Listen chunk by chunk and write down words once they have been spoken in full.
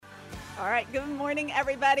All right, good morning,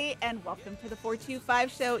 everybody, and welcome to the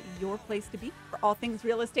 425 Show, your place to be for all things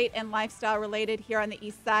real estate and lifestyle related here on the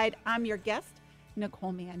East Side. I'm your guest,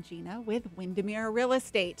 Nicole Mangina with Windermere Real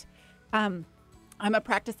Estate. I'm a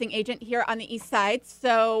practicing agent here on the East Side,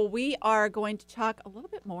 so we are going to talk a little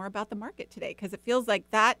bit more about the market today because it feels like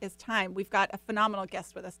that is time. We've got a phenomenal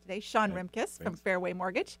guest with us today, Sean Rimkus from Fairway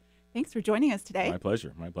Mortgage. Thanks for joining us today. My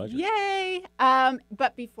pleasure. My pleasure. Yay.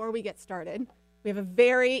 But before we get started, we have a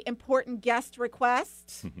very important guest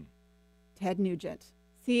request. Ted Nugent.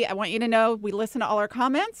 See, I want you to know we listen to all our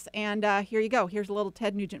comments, and here you go. Here's a little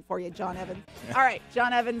Ted Nugent for you, John Evans. All right,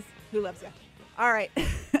 John Evans, who loves you? All right,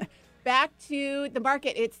 back to the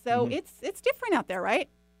market. It's different out there, right?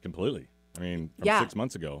 Completely. I mean, from 6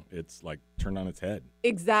 months ago, it's like turned on its head.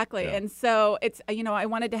 Exactly. Yeah. And so it's, I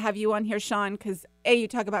wanted to have you on here, Sean, because you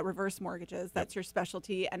talk about reverse mortgages. That's your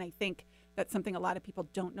specialty, and I think that's something a lot of people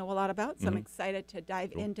don't know a lot about. So I'm excited to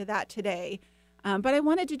dive into that today. But I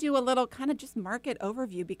wanted to do a little kind of just market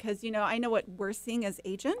overview because, I know what we're seeing as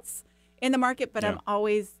agents in the market, but I'm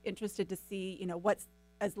always interested to see, what's,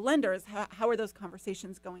 as lenders, how are those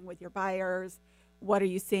conversations going with your buyers? What are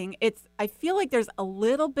you seeing? I feel like there's a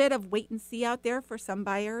little bit of wait and see out there for some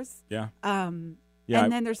buyers. Yeah. And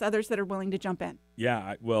then there's others that are willing to jump in.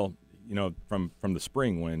 Yeah. From the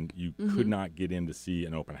spring when you could not get in to see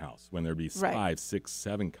an open house, when there'd be 5, 6,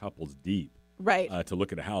 7 couples deep to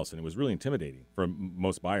look at a house. And it was really intimidating for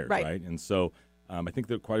most buyers, right? And so I think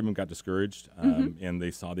that quite a few got discouraged and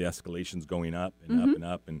they saw the escalations going up and up and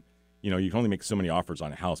up. And, you can only make so many offers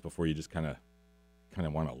on a house before you just kind of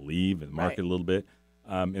want to leave and market a little bit.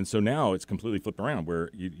 And so now it's completely flipped around where,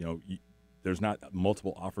 there's not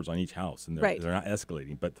multiple offers on each house and they're not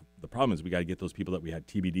escalating. But the problem is we got to get those people that we had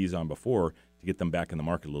TBDs on before to get them back in the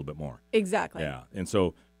market a little bit more. Exactly. Yeah. And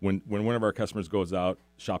so when one of our customers goes out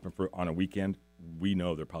shopping on a weekend, we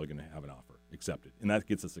know they're probably going to have an offer accepted. And that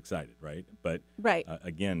gets us excited, right? But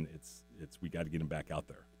again, it's we got to get them back out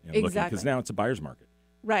there and looking because now it's a buyer's market.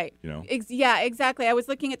 Right. Yeah, exactly. I was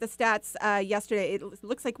looking at the stats yesterday. It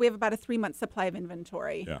looks like we have about a 3-month supply of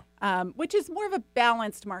inventory, which is more of a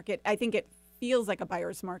balanced market. I think it feels like a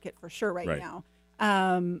buyer's market for sure right now.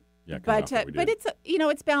 But it's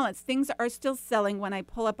it's balanced. Things are still selling. When I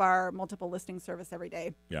pull up our multiple listing service every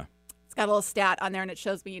day, it's got a little stat on there and it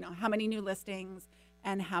shows me how many new listings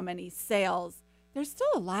and how many sales. There's still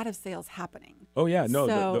a lot of sales happening. Oh, yeah. No,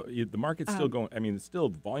 so, the market's still going. I mean, it's still,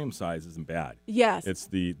 the volume size isn't bad. Yes. It's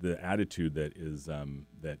the attitude that is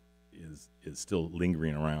still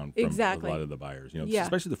lingering around from a lot of the buyers.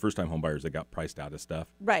 Especially the first-time home buyers that got priced out of stuff.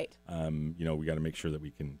 Right. We got to make sure that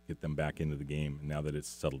we can get them back into the game now that it's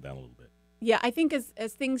settled down a little bit. Yeah, I think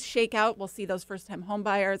as things shake out, we'll see those first-time home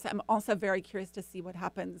buyers. I'm also very curious to see what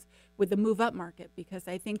happens with the move-up market because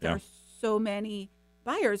I think there are so many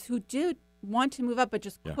buyers who do want to move up but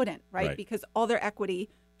just couldn't, right? Because all their equity,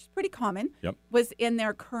 which is pretty common, was in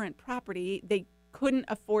their current property. They couldn't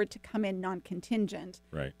afford to come in non-contingent,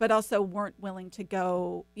 but also weren't willing to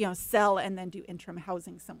go, sell and then do interim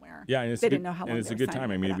housing somewhere. Yeah, and they didn't know how long. And it's a good time.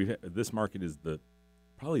 I mean, this market is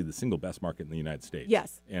probably the single best market in the United States.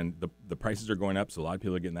 Yes. And the prices are going up, so a lot of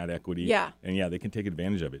people are getting that equity. Yeah. And they can take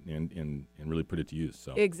advantage of it and really put it to use.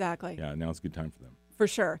 So exactly. Yeah, now it's a good time for them. For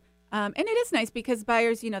sure. And it is nice because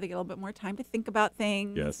buyers, they get a little bit more time to think about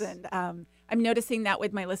things. Yes. And I'm noticing that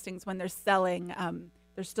with my listings when they're selling,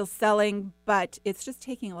 they're still selling, but it's just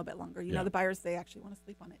taking a little bit longer. The buyers, they actually want to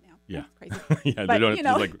sleep on it now. Yeah. That's crazy. They don't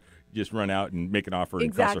have to just run out and make an offer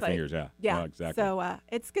and cross their fingers. Yeah. Yeah. No, exactly. So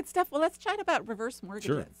it's good stuff. Well, let's chat about reverse mortgages.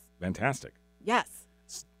 Sure. Fantastic. Yes.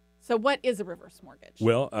 So what is a reverse mortgage?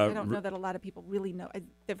 Well, I don't know that a lot of people really know.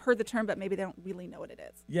 They've heard the term, but maybe they don't really know what it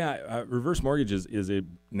is. Yeah, reverse mortgage is a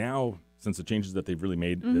now, since the changes that they've really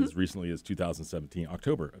made as recently as 2017,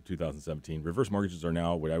 October of 2017, reverse mortgages are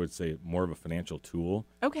now what I would say more of a financial tool.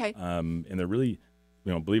 Okay. And they're really,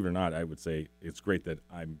 believe it or not, I would say it's great that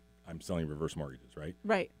I'm selling reverse mortgages, right?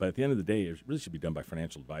 Right. But at the end of the day, it really should be done by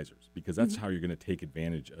financial advisors because that's how you're going to take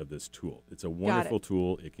advantage of this tool. It's a wonderful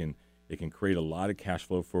tool. It can create a lot of cash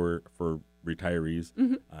flow for retirees.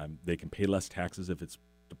 They can pay less taxes if it's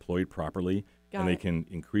deployed properly, and they can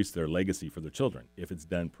increase their legacy for their children if it's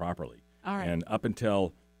done properly. All right. And up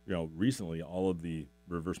until recently, all of the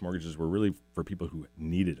reverse mortgages were really for people who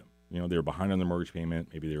needed them. They were behind on their mortgage payment,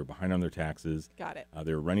 maybe they were behind on their taxes. Got it.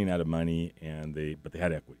 They were running out of money, but they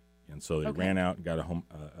had equity. And so they ran out and got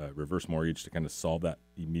a reverse mortgage to kind of solve that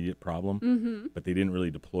immediate problem. But they didn't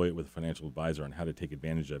really deploy it with a financial advisor on how to take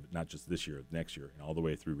advantage of it, not just this year, next year, and all the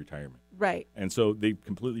way through retirement. Right. And so they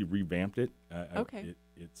completely revamped it.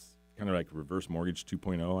 It's kind of like reverse mortgage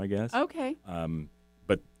 2.0, I guess. Okay.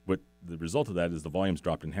 But what the result of that is the volume's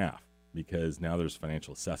dropped in half. because now there's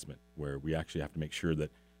financial assessment where we actually have to make sure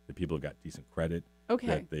that the people have got decent credit,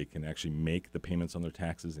 that they can actually make the payments on their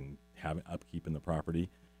taxes and have an upkeep in the property.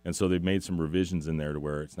 And so they've made some revisions in there to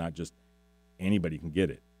where it's not just anybody can get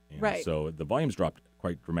it. And so the volume's dropped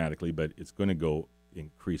quite dramatically, but it's going to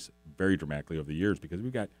increase very dramatically over the years because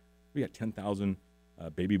we got 10,000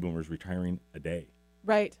 baby boomers retiring a day.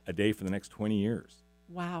 Right. A day for the next 20 years.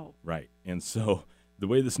 Wow. Right. And so the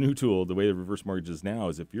way this new tool, the way the reverse mortgage is now,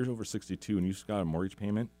 is if you're over 62 and you've got a mortgage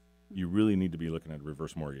payment, you really need to be looking at a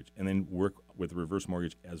reverse mortgage and then work with a reverse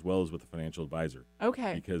mortgage as well as with a financial advisor.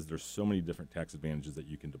 Okay. Because there's so many different tax advantages that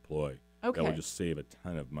you can deploy that will just save a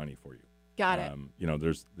ton of money for you. Got it. You know,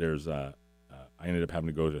 I ended up having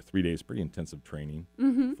to go to 3 days pretty intensive training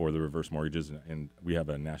for the reverse mortgages, and we have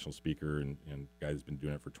a national speaker and guy that's been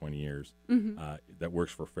doing it for 20 years that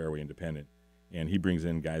works for Fairway Independent, and he brings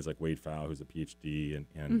in guys like Wade Pfau, who's a PhD,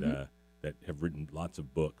 and that have written lots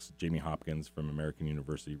of books. Jamie Hopkins from American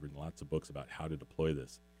University written lots of books about how to deploy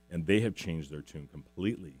this, and they have changed their tune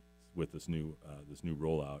completely with this new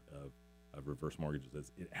rollout of reverse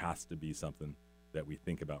mortgages. It has to be something that we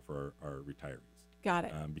think about for our retirees. Got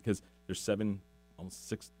it. Because there's a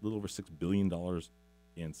little over $6 billion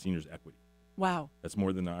in seniors' equity. Wow. That's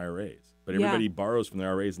more than the IRAs. But everybody borrows from the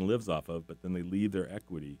IRAs and lives off of, but then they leave their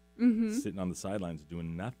equity sitting on the sidelines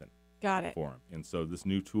doing nothing. Got it. For them. And so this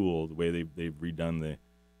new tool, the way they've redone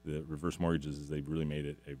the reverse mortgages is they've really made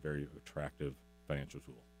it a very attractive financial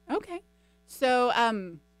tool. Okay. So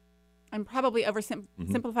I'm probably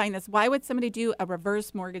oversimplifying this. Why would somebody do a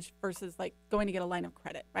reverse mortgage versus like going to get a line of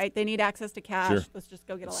credit, right? They need access to cash. Sure. Let's just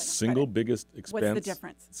go get a line of credit. Single biggest expense. What's the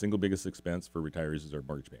difference? Single biggest expense for retirees is our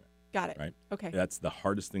mortgage payment. Got it. Right? Okay. That's the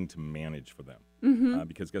hardest thing to manage for them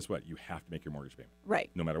because guess what? You have to make your mortgage payment. Right.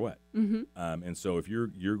 No matter what. And so if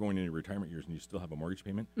you're going into retirement years and you still have a mortgage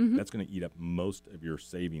payment, that's going to eat up most of your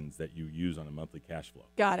savings that you use on a monthly cash flow.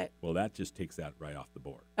 Got it. Well, that just takes that right off the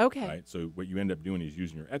board. Okay. Right. So what you end up doing is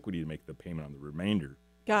using your equity to make the payment on the remainder.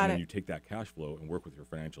 Got and it. then you take that cash flow and work with your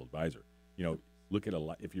financial advisor. You know, look at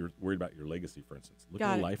if you're worried about your legacy, for instance, look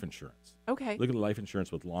at life insurance. Okay. Look at life insurance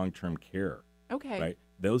with long-term care. Okay. Right.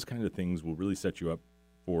 Those kind of things will really set you up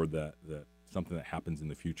for the something that happens in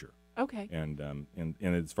the future. Okay. And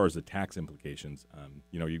as far as the tax implications,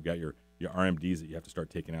 you know, you've got your RMDs that you have to start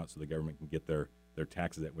taking out so the government can get their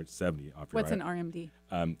taxes at which 70 off your. What's an RMD?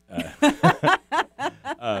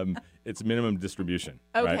 It's minimum distribution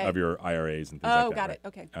right, of your IRAs and things like that. Oh, got right? it.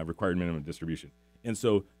 Okay. Required minimum distribution. And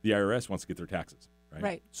so the IRS wants to get their taxes, right?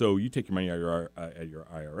 Right. So you take your money out of your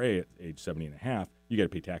IRA at age 70 and a half, you got to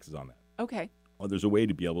pay taxes on that. Okay. Well, there's a way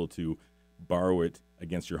to be able to borrow it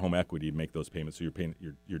against your home equity to make those payments, so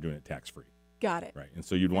you're doing it tax free. Got it. Right, and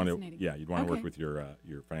so you'd want to work with your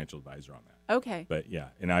financial advisor on that. Okay. But yeah,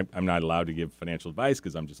 and I'm not allowed to give financial advice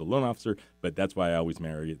because I'm just a loan officer. But that's why I always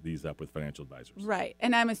marry these up with financial advisors. Right,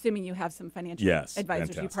 and I'm assuming you have some financial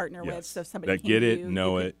advisors you partner with, so if somebody that get it,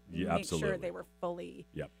 know it, make absolutely. sure they were fully.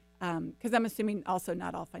 Yep. Because I'm assuming also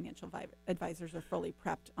not all financial advisors are fully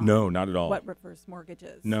prepped on no, not at all. What reverse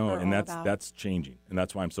mortgages No, and about. that's changing, and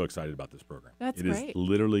that's why I'm so excited about this program. That's it great. Is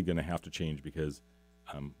literally going to have to change because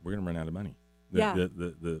we're going to run out of money.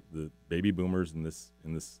 The baby boomers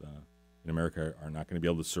in America are not going to be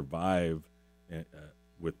able to survive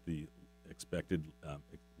with the expected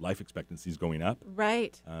life expectancies going up.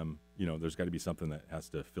 Right. You know, there's got to be something that has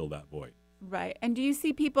to fill that void. Right. And do you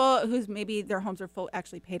see people whose maybe their homes are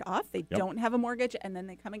actually paid off, they don't have a mortgage, and then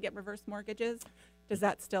they come and get reverse mortgages? Does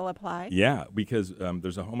that still apply? Yeah, because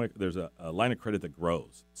there's a line of credit that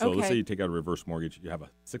grows. So let's say you take out a reverse mortgage, you have a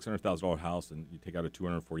 $600,000 house, and you take out a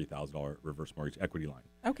 $240,000 reverse mortgage equity line.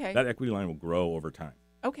 Okay. That equity line will grow over time.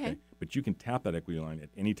 Okay. But you can tap that equity line at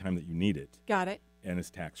any time that you need it. Got it. And it's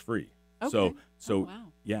tax free. Okay. So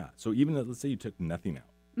yeah. So even let's say you took nothing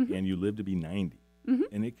out and you live to be 90.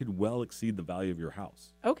 And it could well exceed the value of your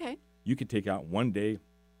house. Okay. You could take out one day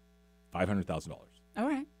 $500,000. All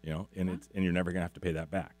right. You know, and you're never going to have to pay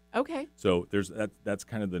that back. Okay. So that's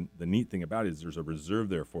kind of the neat thing about it is there's a reserve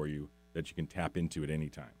there for you that you can tap into at any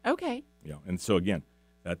time. Okay. You know, and so again,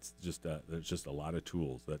 that's just there's just a lot of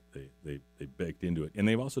tools that they baked into it, and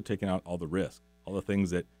they've also taken out all the risk, all the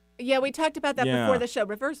things that. Yeah, we talked about that before the show.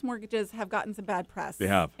 Reverse mortgages have gotten some bad press. They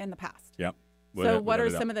have in the past. Yep. So what are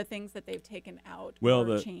some of the things that they've taken out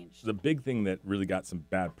or changed? The big thing that really got some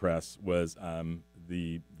bad press was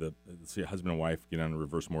the husband and wife get on a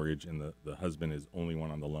reverse mortgage, and the husband is only one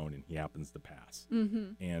on the loan, and he happens to pass.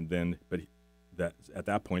 And then, at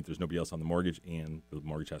that point, there's nobody else on the mortgage, and the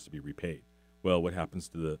mortgage has to be repaid. Well, what happens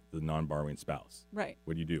to the non-borrowing spouse? Right.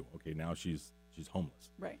 What do you do? Okay, now she's homeless.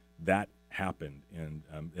 Right. That happened, and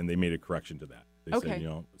they made a correction to that. They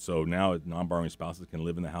said, so now non-borrowing spouses can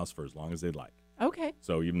live in the house for as long as they'd like. Okay.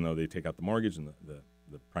 So even though they take out the mortgage and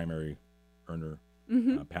the primary earner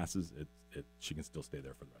passes, she can still stay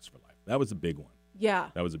there for the rest of her life. That was a big one. Yeah.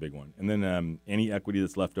 That was a big one. And then any equity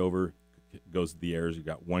that's left over goes to the heirs. You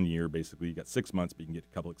got 1 year, basically. You got 6 months, but you can get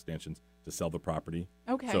a couple extensions to sell the property.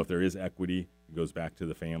 Okay. So if there is equity, it goes back to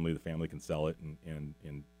the family. The family can sell it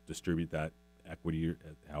and distribute that equity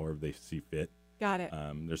however they see fit. Got it.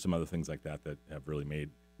 There's some other things like that have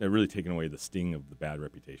really taken away the sting of the bad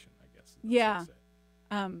reputation, I guess. Yeah.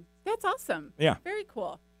 That's awesome. Yeah. Very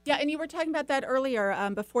cool. Yeah, and you were talking about that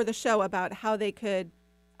earlier before the show about how they could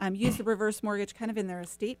use the reverse mortgage kind of in their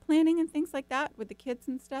estate planning and things like that with the kids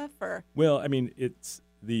and stuff? Or Well, I mean, it's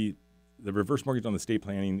the reverse mortgage on the estate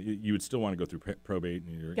planning. You would still want to go through probate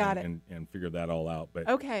and figure that all out. But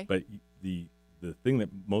okay. But the thing that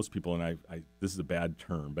most people, and I this is a bad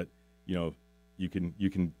term, but you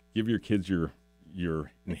can give your kids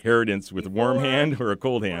your inheritance with a warm hand or a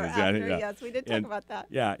cold hand. After, yes, we did talk about that.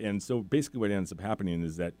 Yeah, and so basically what ends up happening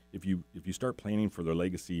is that if you start planning for their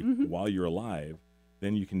legacy while you're alive,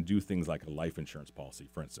 then you can do things like a life insurance policy,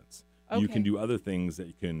 for instance. Okay. You can do other things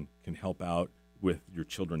that can help out with your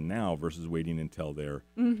children now versus waiting until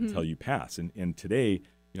until you pass. And today,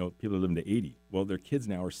 people are living to 80. Well, their kids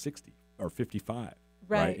now are 60 or 55.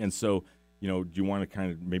 Right? And so, do you want to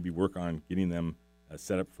kind of maybe work on getting them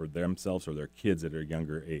set up for themselves or their kids at a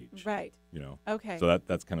younger age? Right. Okay. So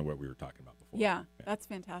that's kind of what we were talking about before. Yeah, that's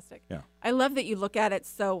fantastic. Yeah. I love that you look at it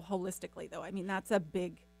so holistically, though. I mean, that's a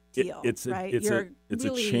big deal, right? It's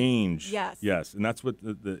a change. Yes. And that's what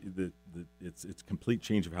it's complete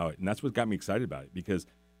change of how and that's what got me excited about it, because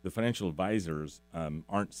the financial advisors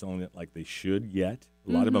aren't selling it like they should yet.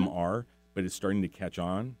 A lot of them are, but it's starting to catch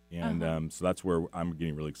on, and so that's where I'm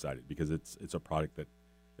getting really excited, because it's a product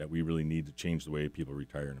that we really need to change the way people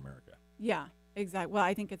retire in America. Yeah, exactly. Well,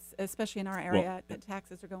 I think it's especially in our area that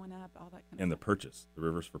taxes are going up, all that kind of stuff. And the purchase, the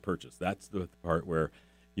reverse for purchase. That's the part where,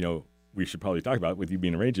 we should probably talk about with you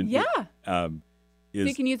being an agent. Yeah. So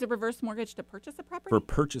you can use a reverse mortgage to purchase a property? For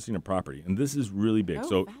purchasing a property. And this is really big.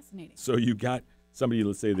 Oh, fascinating. So you got somebody,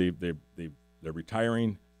 let's say they're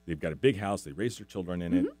retiring, they've got a big house, they raise their children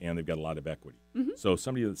in it, and they've got a lot of equity. So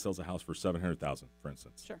somebody that sells a house for $700,000, for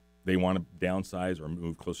instance. Sure. They want to downsize or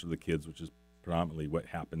move closer to the kids, which is predominantly what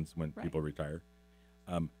happens when people retire.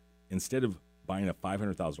 Instead of buying a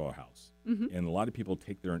 $500,000 house, and a lot of people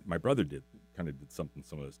my brother did some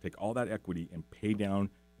of this, take all that equity and pay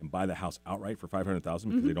down and buy the house outright for $500,000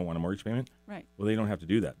 because they don't want a mortgage payment. Right. Well, they don't have to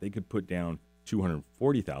do that. They could put down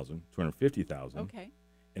 $240,000, $250,000, okay,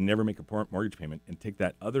 and never make a mortgage payment, and take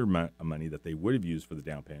that other money that they would have used for the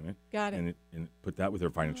down payment, and put that with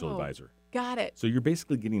their financial advisor. Got it. So you're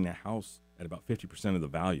basically getting a house at about 50% of the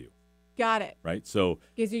value. Got it. Right. So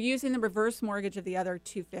because you're using the reverse mortgage of the other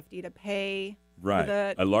 $250 to pay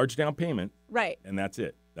a large down payment. Right. And that's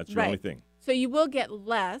it. That's your only thing. So you will get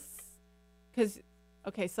less because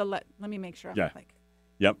so let me make sure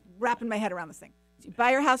I'm wrapping my head around this thing. So you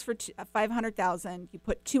buy your house for $500,000, you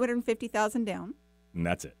put $250,000 down. And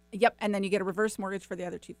that's it. Yep, and then you get a reverse mortgage for the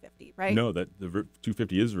other $250, right? No, the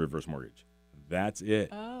 $250 is a reverse mortgage. That's it.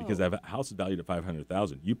 Oh. Because if a house is valued at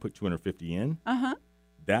 $500,000, you put $250 in.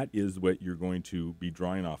 That is what you're going to be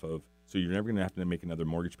drawing off of. So you're never going to have to make another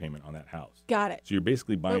mortgage payment on that house. Got it. So you're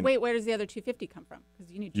basically buying. Wait, where does the other $250 come from?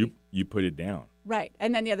 Because you need you put it down. Right,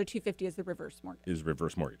 and then the other $250 is the reverse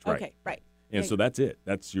mortgage. Right. Okay, right. And so that's it.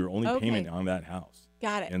 That's your only payment on that house.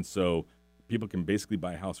 Got it. And so people can basically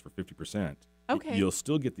buy a house for 50%. Okay. You'll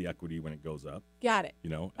still get the equity when it goes up. Got it.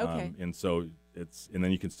 Okay. And so and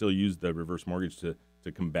then you can still use the reverse mortgage to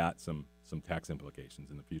combat some tax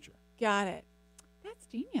implications in the future. Got it. That's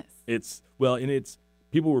genius. It's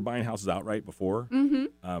people were buying houses outright before,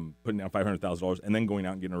 putting down $500,000 and then going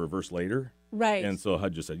out and getting a reverse later. Right. And so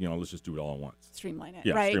HUD just said, let's just do it all at once. Streamline it.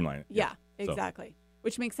 Yeah, right? Streamline it. Yeah, exactly. So.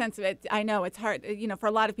 Which makes sense. I know it's hard. For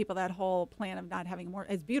a lot of people, that whole plan of not having more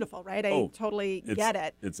is beautiful, right? I totally get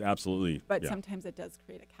it. It's absolutely. But sometimes it does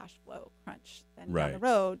create a cash flow crunch then down the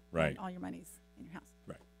road. Right. All your money's in your house.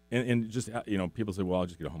 Right. And just people say, well, I'll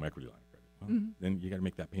just get a home equity line of credit. Well, then you got to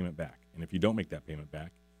make that payment back. And if you don't make that payment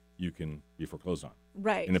back, you can be foreclosed on.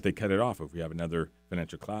 Right. And if they cut it off, if we have another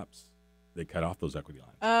financial collapse, they cut off those equity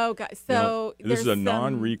lines. Oh, God. So this is a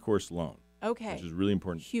non-recourse loan. Okay. Which is really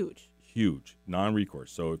important. Huge.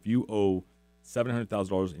 Non-recourse. So if you owe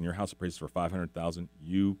 $700,000 and your house appraises for $500,000,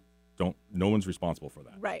 no one's responsible for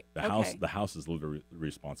that. Right. The house is literally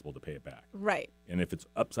responsible to pay it back. Right. And if it's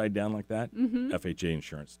upside down like that, FHA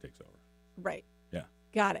insurance takes over. Right. Yeah.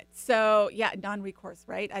 Got it. So, non-recourse,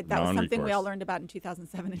 right? That was something we all learned about in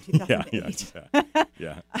 2007 and 2008.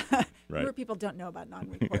 Yeah. Fewer people don't know about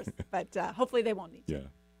non-recourse, but hopefully they won't need to.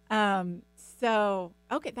 Yeah. So,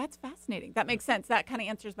 okay, that's fascinating. That makes sense. That kind of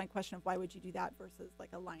answers my question of why would you do that versus like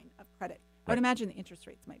a line of credit. I would imagine the interest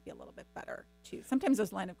rates might be a little bit better too. Sometimes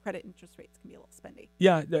those line of credit interest rates can be a little spendy.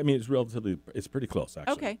 Yeah, I mean it's pretty close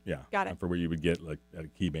actually. Okay, yeah, got it. For where you would get like at a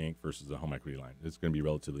key bank versus a home equity line, it's going to be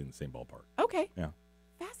relatively in the same ballpark. Okay. Yeah.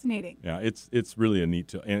 Fascinating. Yeah, it's really a neat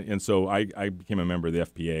tool. And so I became a member of the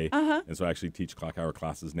FPA, and so I actually teach clock hour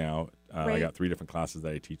classes now. I got 3 different classes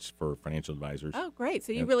that I teach for financial advisors. Oh, great.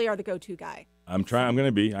 So you really are the go-to guy. I'm going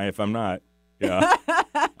to be. If I'm not, yeah.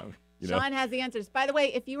 Sean has the answers. By the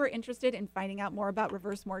way, if you are interested in finding out more about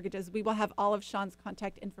reverse mortgages, we will have all of Sean's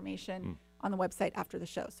contact information on the website after the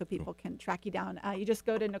show so people can track you down. You just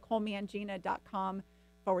go to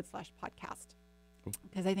NicoleMangina.com/podcast.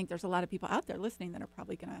 Because I think there's a lot of people out there listening that are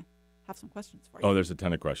probably going to have some questions for you. Oh, there's a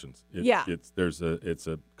ton of questions. It's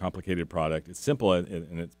a complicated product. It's simple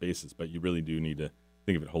in its basis, but you really do need to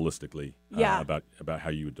think of it holistically about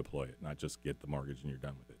how you would deploy it, not just get the mortgage and you're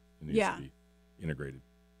done with it. It needs to be integrated.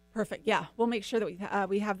 Perfect. Yeah, we'll make sure that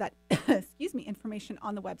we have that information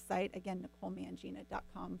on the website. Again,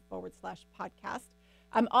 NicoleMangina.com/podcast.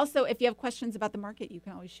 Also, if you have questions about the market, you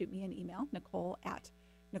can always shoot me an email,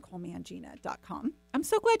 Nicole@NicoleMangina.com. I'm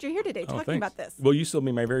so glad you're here today talking about this. Well, you sold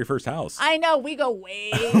me my very first house. I know. We go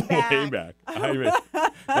way back. Way back.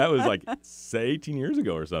 That was like, say, 18 years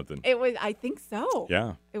ago or something. It was, I think so.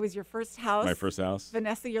 Yeah. It was your first house. My first house.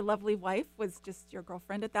 Vanessa, your lovely wife, was just your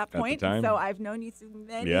girlfriend at that point. At the time. So I've known you through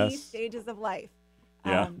many stages of life.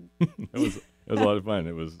 Yeah. It was a lot of fun.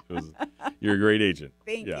 It was you're a great agent.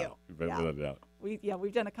 Thank you. Without a doubt.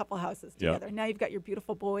 We've done a couple houses together. Now you've got your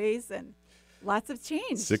beautiful boys and lots have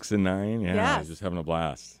changed. 6 and 9, yes. Just having a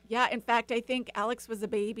blast. Yeah, in fact, I think Alex was a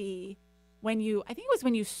baby when it was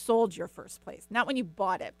when you sold your first place, not when you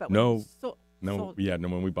bought it, but when you sold.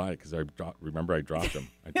 When we bought it, because I dropped him.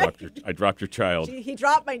 I dropped your child. He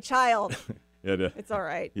dropped my child. It's all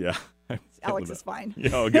right. Yeah. Alex is fine. Yeah,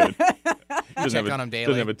 oh, good. Check on him daily.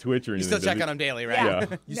 Doesn't have a twitch or anything. You still check on him daily, right?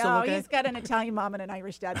 Yeah. You still okay? He's got an Italian mom and an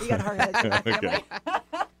Irish dad. We got hard heads in that family.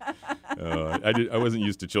 I wasn't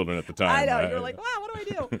used to children at the time. I know. You were like, wow, what do I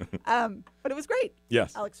do? But it was great.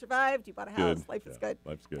 Yes. Alex survived. You bought a house. Good. Life is good.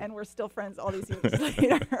 Life's good. And we're still friends all these years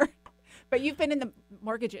later. But you've been in the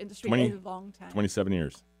mortgage industry a long time. 27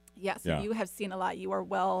 years. Yes. Yeah, so you have seen a lot. You are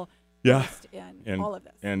well in all of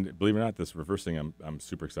this. And believe it or not, this reverse thing I'm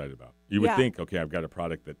super excited about. You would think, okay, I've got a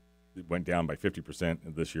product that went down by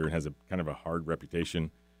 50% this year and has a kind of a hard reputation.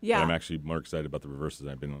 Yeah. But I'm actually more excited about the reverses than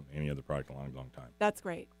I've been on any other product in a long, long time. That's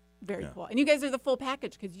great. Very cool. And you guys are the full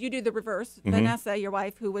package because you do the reverse. Vanessa, your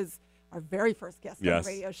wife, who was our very first guest on the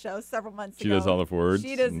radio show several months ago. She does all the forwards.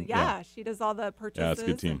 She does, she does all the purchases. Yeah, it's a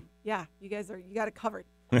good team. You got it covered.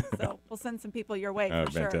 So we'll send some people your way for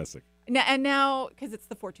sure. Fantastic. And now, because it's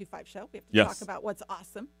the 425 show, we have to talk about what's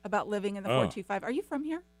awesome about living in the 425. Are you from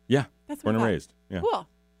here? Yeah. That's born and raised. Yeah. Cool.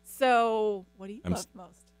 So what do you love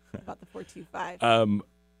most about the 425?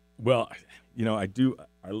 Well, I do.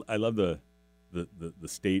 I love the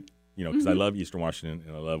state. Because I love Eastern Washington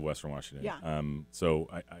and I love Western Washington. Yeah. So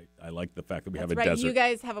I like the fact that we have a desert. You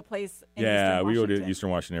guys have a place in Eastern Washington. We go to Eastern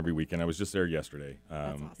Washington every weekend. I was just there yesterday.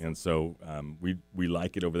 That's awesome. And so we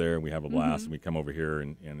like it over there and we have a blast and we come over here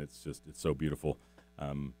and it's so beautiful.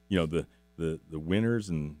 The winters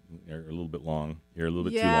are a little bit long. Here, a little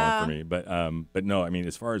bit too long for me. But no, I mean,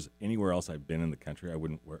 as far as anywhere else I've been in the country, I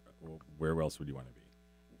wouldn't. Where else would you want to be?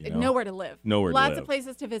 Nowhere to live. Lots of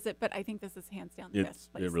places to visit, but I think this is hands down the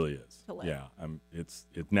best place. It really is. To live. Yeah. It's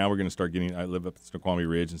now we're going to start getting. I live up at Snoqualmie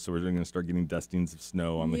Ridge, and so we're going to start getting dustings of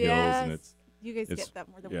snow on the hills, and you guys get that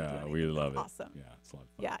more than we do. Yeah, we love it. Awesome. Yeah, it's a lot of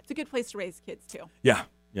fun. Yeah, it's a good place to raise kids too. Yeah.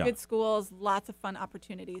 Yeah. Good schools, lots of fun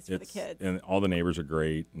opportunities for the kids. And all the neighbors are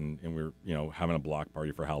great, and we're having a block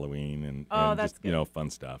party for Halloween and that's just good. Fun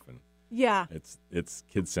stuff and. Yeah. It's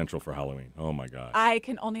Kids Central for Halloween. Oh my gosh. I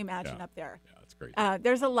can only imagine up there. Yeah, it's great.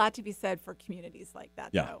 There's a lot to be said for communities like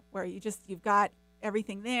that though, where you've got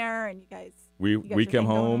everything there and you guys we come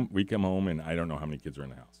home and I don't know how many kids are in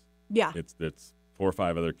the house. Yeah. It's 4 or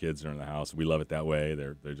 5 other kids that are in the house. We love it that way.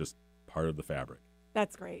 They're just part of the fabric.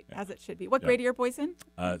 That's great, as it should be. What grade are your boys in?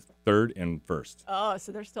 3rd and 1st. Oh,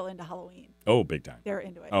 so they're still into Halloween. Oh, big time. They're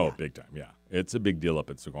into it. Oh, big time, yeah. It's a big deal up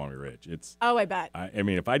at Snoqualmie Ridge. I bet. I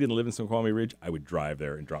mean, if I didn't live in Snoqualmie Ridge, I would drive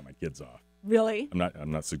there and drop my kids off. Really?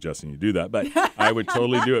 I'm not suggesting you do that, but I would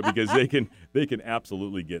totally do it because they can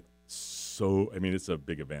absolutely get so. I mean, it's a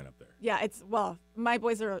big event up there. Yeah, my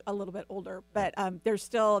boys are a little bit older, but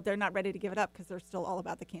they're not ready to give it up because they're still all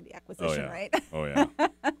about the candy acquisition, right? Oh yeah.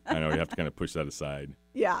 I know you have to kind of push that aside.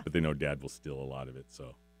 Yeah. But they know Dad will steal a lot of it,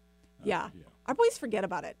 so. Yeah. Our boys forget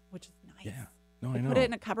about it, which is nice. Yeah. No, they I know. put it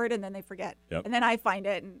in a cupboard and then they forget. Yep. And then I find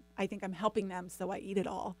it and I think I'm helping them, so I eat it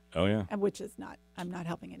all. Oh, yeah. And which is not, I'm not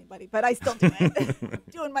helping anybody, but I still do it. I'm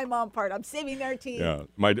doing my mom part. I'm saving their teeth. Yeah.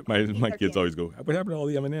 My kids always go, what happened to all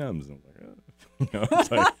the M&Ms? And I'm like,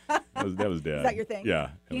 it's like, that was Dad. Is that your thing? Yeah.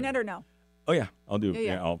 Peanut or no? Oh, yeah. I'll do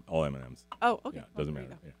all M&Ms. Oh, okay. Yeah, doesn't matter.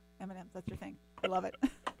 Yeah. M&Ms, that's your thing. I love it.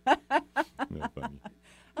 That's funny.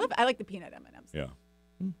 I like the peanut M&Ms. Yeah.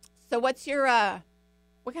 So what's your,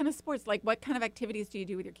 what kind of sports, like what kind of activities do you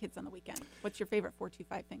do with your kids on the weekend? What's your favorite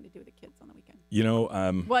 4-2-5 thing to do with the kids on the weekend?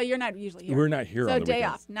 Well, you're not usually here. We're not here so on the day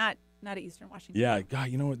weekends. off, not at Eastern Washington. Yeah. God,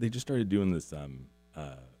 you know what? They just started doing this,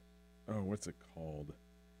 what's it called?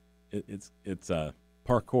 It's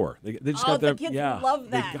parkour. They just got the kids love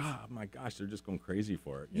that. Oh my gosh, they're just going crazy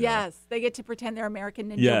for it. Yes, they get to pretend they're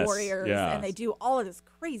American Ninja Warriors, and they do all of this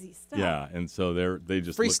crazy stuff. Yeah, and so they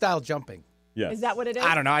just freestyle jumping. Yes. Is that what it is?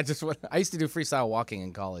 I don't know. I used to do freestyle walking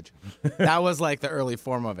in college. That was like the early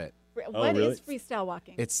form of it. What is freestyle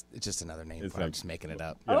walking? It's just another name for it. I'm just making it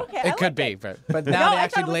up. Yeah. Okay, it could be, but now they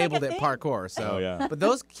actually labeled it parkour. So, yeah. But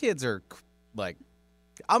those kids are like,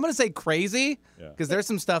 I'm gonna say crazy because there's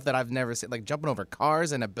some stuff that I've never seen, like jumping over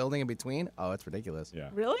cars and a building in between. Oh, it's ridiculous. Yeah.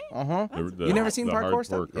 Really? You never seen parkour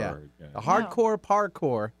stuff? Yeah. The hardcore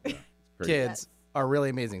parkour kids are really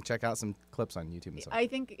amazing. Check out some clips on YouTube and stuff. I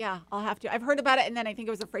think, I'll have to. I've heard about it, and then I think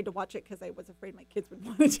I was afraid to watch it because I was afraid my kids would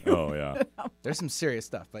want to do it. Oh, yeah. There's some serious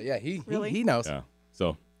stuff, but yeah, he knows. Yeah.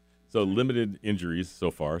 So limited injuries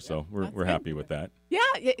so far, so we're happy with that.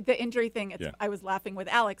 Yeah, the injury thing. I was laughing with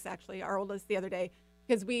Alex, actually, our oldest, the other day,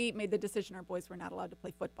 because we made the decision our boys were not allowed to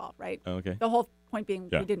play football, right? Okay. The whole point being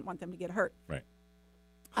we didn't want them to get hurt. Right.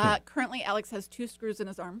 Currently, Alex has 2 screws in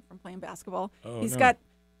his arm from playing basketball. Oh, He's got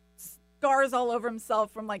scars all over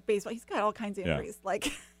himself from like baseball. He's got all kinds of injuries,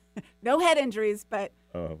 like no head injuries, but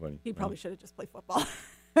he probably should have just played football.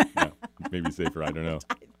 Maybe safer. I don't know.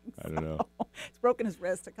 I don't know. He's broken his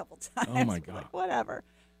wrist a couple times. Oh my God. Like, whatever.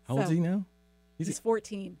 How old is he now? He's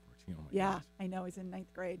 14. 14. Oh my gosh. I know. He's in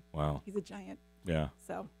 9th grade. Wow. He's a giant. Yeah.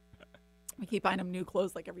 So we keep buying him new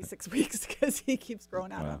clothes like every 6 weeks because he keeps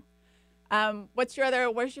growing out of them.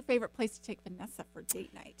 Where's your favorite place to take Vanessa for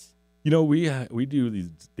date night? You know, we do these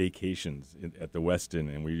vacations at the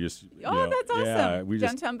Westin, and we just that's awesome. Yeah, we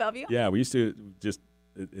downtown Bellevue. Yeah, we used to just.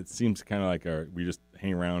 It seems kind of like we just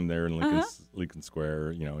hang around there in Lincoln Square,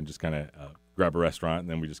 and just kind of grab a restaurant, and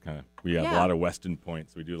then we just we have a lot of Westin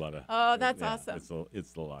points. We do a lot of. Oh, that's awesome.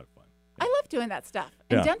 It's a lot of fun. I love doing that stuff.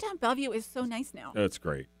 And downtown Bellevue is so nice now. That's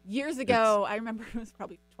great. Years ago, I remember it was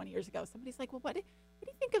probably 20 years ago. Somebody's like, "Well, what do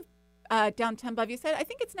you think of?" Downtown Bellevue said, I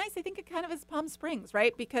think it's nice. I think it kind of is Palm Springs,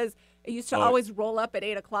 right? Because it used to always roll up at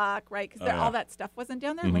 8 o'clock, right? Because all that stuff wasn't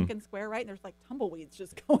down there in Lincoln Square, right? And there's like tumbleweeds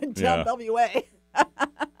just going down Bellevue Way.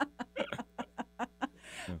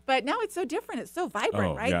 But now it's so different. It's so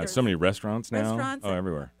vibrant, right? Yeah, there's so many restaurants now. And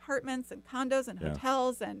everywhere. Apartments and condos and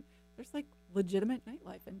hotels. And there's like legitimate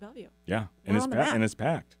nightlife in Bellevue. Yeah, and it's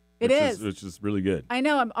packed. It is. Which is really good. I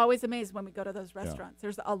know. I'm always amazed when we go to those restaurants.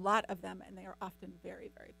 There's a lot of them, and they are often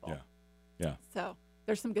very, very full. Yeah. So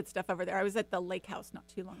there's some good stuff over there. I was at the Lake House not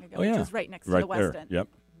too long ago, which is right next to the Westin. Yep.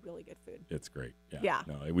 Really good food. It's great. Yeah.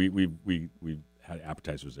 No, we had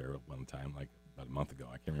appetizers there one time, like about a month ago.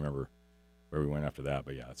 I can't remember where we went after that,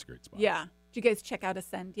 but it's a great spot. Yeah. Did you guys check out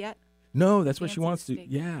Ascend yet? No, that's what she wants to.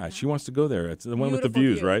 Yeah, she wants to go there. It's the one with the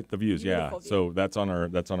views, right? The views. Beautiful view. So that's on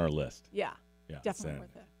our list. Yeah. Yeah. Definitely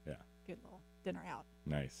worth a good little dinner out.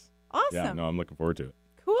 Nice. Awesome. Yeah. No, I'm looking forward to it.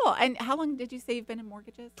 Cool. And how long did you say you've been in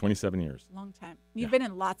mortgages? 27 years. Long time. You've been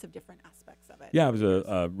in lots of different aspects of it. Yeah, I was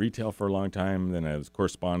a retail for a long time. Then I was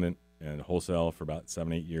correspondent and wholesale for about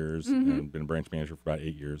 7-8 years, and been a branch manager for about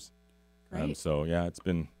 8 years. Great. So it's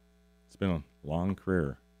been a long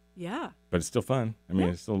career. Yeah. But it's still fun. I mean,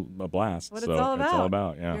 it's still a blast. What it's all about. It's all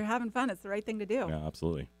about. Yeah. You're having fun. It's the right thing to do. Yeah,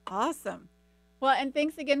 absolutely. Awesome. Well, and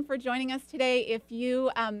thanks again for joining us today. If you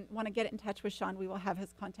want to get in touch with Sean, we will have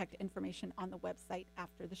his contact information on the website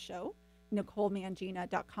after the show,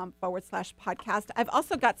 NicoleMangina.com/podcast. I've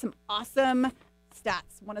also got some awesome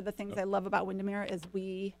stats. One of the things I love about Windermere is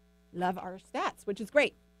we love our stats, which is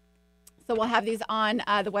great. So we'll have these on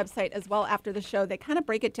the website as well after the show. They kind of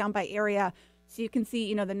break it down by area. So you can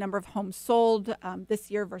see, the number of homes sold this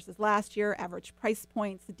year versus last year, average price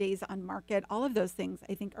points, days on market. All of those things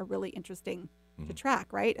I think are really interesting to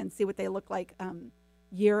track, right? And see what they look like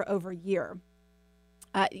year over year.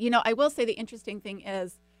 I will say the interesting thing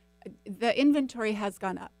is the inventory has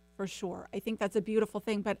gone up for sure. I think that's a beautiful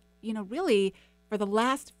thing. But, really for the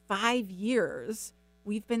last 5 years,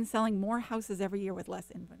 we've been selling more houses every year with less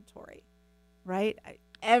inventory, right?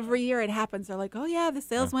 every year it happens. They're like, oh, yeah, the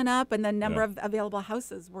sales went up and the number of available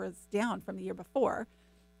houses was down from the year before,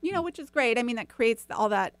 which is great. I mean, that creates all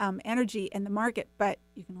that energy in the market, but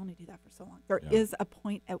you can only do that for so long. There is a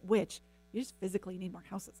point at which you just physically need more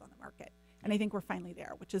houses on the market. And I think we're finally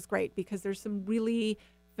there, which is great because there's some really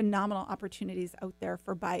phenomenal opportunities out there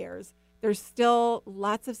for buyers. There's still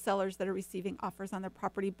lots of sellers that are receiving offers on their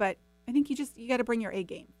property, but I think you got to bring your A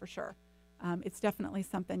game for sure. It's definitely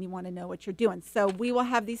something you want to know what you're doing. So we will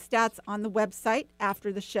have these stats on the website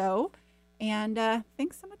after the show. And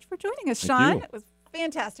thanks so much for joining us, Sean. It was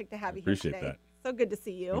fantastic to have you here today. Appreciate that. So good to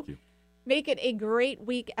see you. Thank you. Make it a great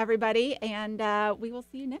week, everybody, and we will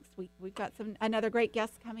see you next week. We've got another great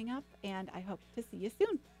guest coming up, and I hope to see you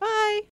soon. Bye.